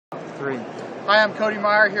3. Hi, I'm Cody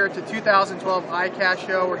Meyer here at the 2012 ICAST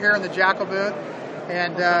show. We're here in the Jackall booth,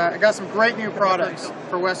 and I got some great new products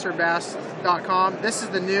for westernbass.com. This is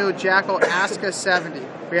the new Jackall Aska 70.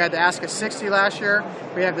 We had the Aska 60 last year,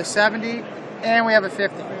 we have the 70, and we have a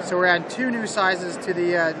 50. So we're adding 2 new sizes to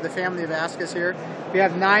the family of Askas here. We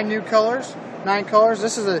have 9 new colors. 9 colors.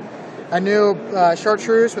 This is a new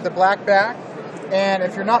chartreuse with a black back. And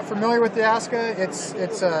if you're not familiar with the Aska, it's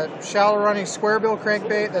a shallow running square bill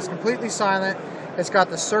crankbait that's completely silent. It's got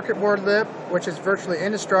the circuit board lip, which is virtually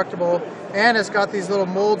indestructible, and it's got these little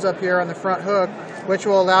molds up here on the front hook, which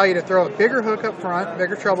will allow you to throw a bigger hook up front,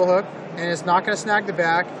 bigger treble hook, and it's not going to snag the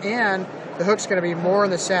back, and the hook's going to be more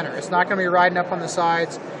in the center. It's not going to be riding up on the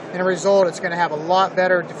sides. And as a result, it's going to have a lot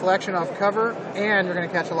better deflection off cover, and you're going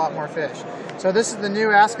to catch a lot more fish. So this is the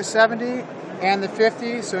new Aska 70 and the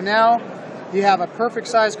 50. So now you have a perfect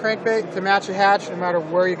size crankbait to match a hatch no matter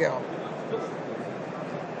where you go.